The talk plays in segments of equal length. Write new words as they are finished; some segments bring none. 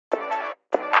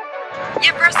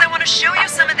Yeah, first I want to show you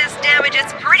some of this damage.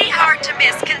 It's pretty hard to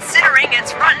miss considering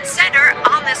it's front and center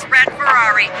on this red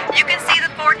Ferrari. You can see the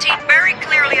 14 very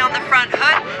clearly on the front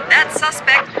hood. That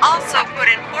suspect also put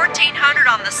in 1400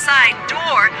 on the side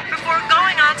door before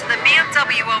going on to the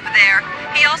BMW over there.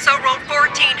 He also wrote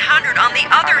 1400 on the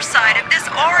other side of this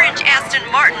orange Aston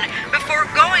Martin before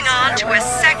going on to a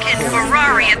second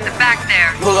Ferrari at the back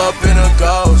there. Pull up in a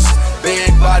Ghost,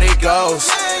 big body Ghost.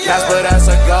 Casper,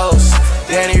 that's a ghost.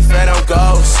 Danny Phantom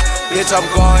Ghost. Bitch, I'm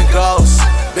going Ghost.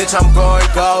 Bitch, I'm going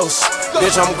Ghost.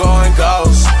 Bitch, I'm going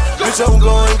Ghost. Bitch, I'm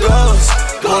going Ghost.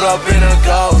 Pulled up in a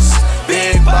Ghost,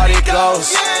 big body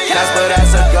Ghost. Casper,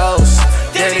 that's a ghost.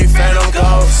 Danny Phantom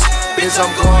Ghost. Bitch,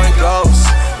 I'm going Ghost.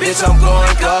 Bitch, I'm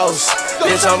going Ghost.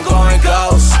 Bitch, I'm going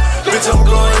Ghost. Bitch, I'm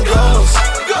going Ghost.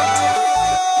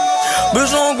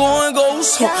 Bitch, I'm going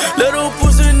Ghost. Little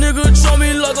pussy nigga try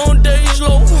me like on days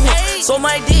low. So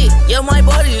my dick, yeah, my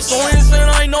body, so insane,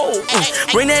 I know.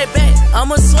 Bring that back,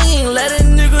 I'ma swing, let a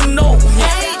nigga know.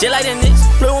 Just like the Knicks,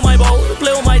 play with my ball,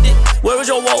 play with my dick. Where is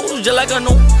your walls? Just like a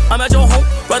no. I'm at your home,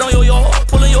 right on your yard,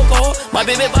 pulling your car. My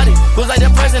baby body goes like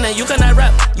the president. You cannot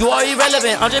rap, you are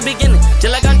irrelevant. I'm just beginning, just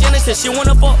like I'm Genesis. She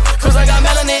wanna fuck, cause I got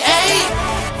melanin.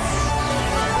 Ayy.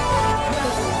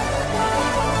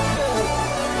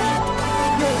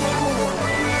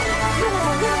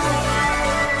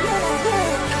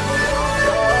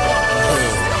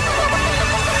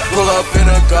 Pull up in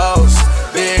a Ghost,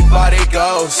 big body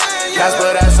Ghost.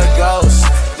 Casper, that's a ghost.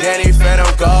 Danny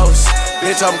Phantom Ghost.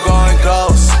 Bitch, I'm going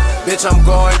Ghost. Bitch, I'm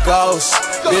going Ghost.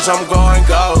 Bitch, I'm going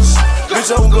Ghost.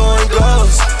 Bitch, I'm going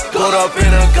Ghost. Pulled up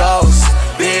in a Ghost,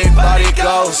 big body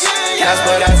Ghost.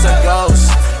 Casper, that's a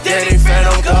ghost. Danny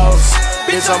Phantom Ghost.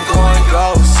 Bitch, I'm going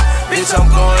Ghost. Bitch, I'm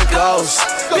going Ghost.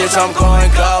 Bitch, I'm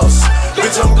going Ghost.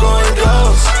 Bitch, I'm going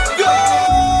Ghost.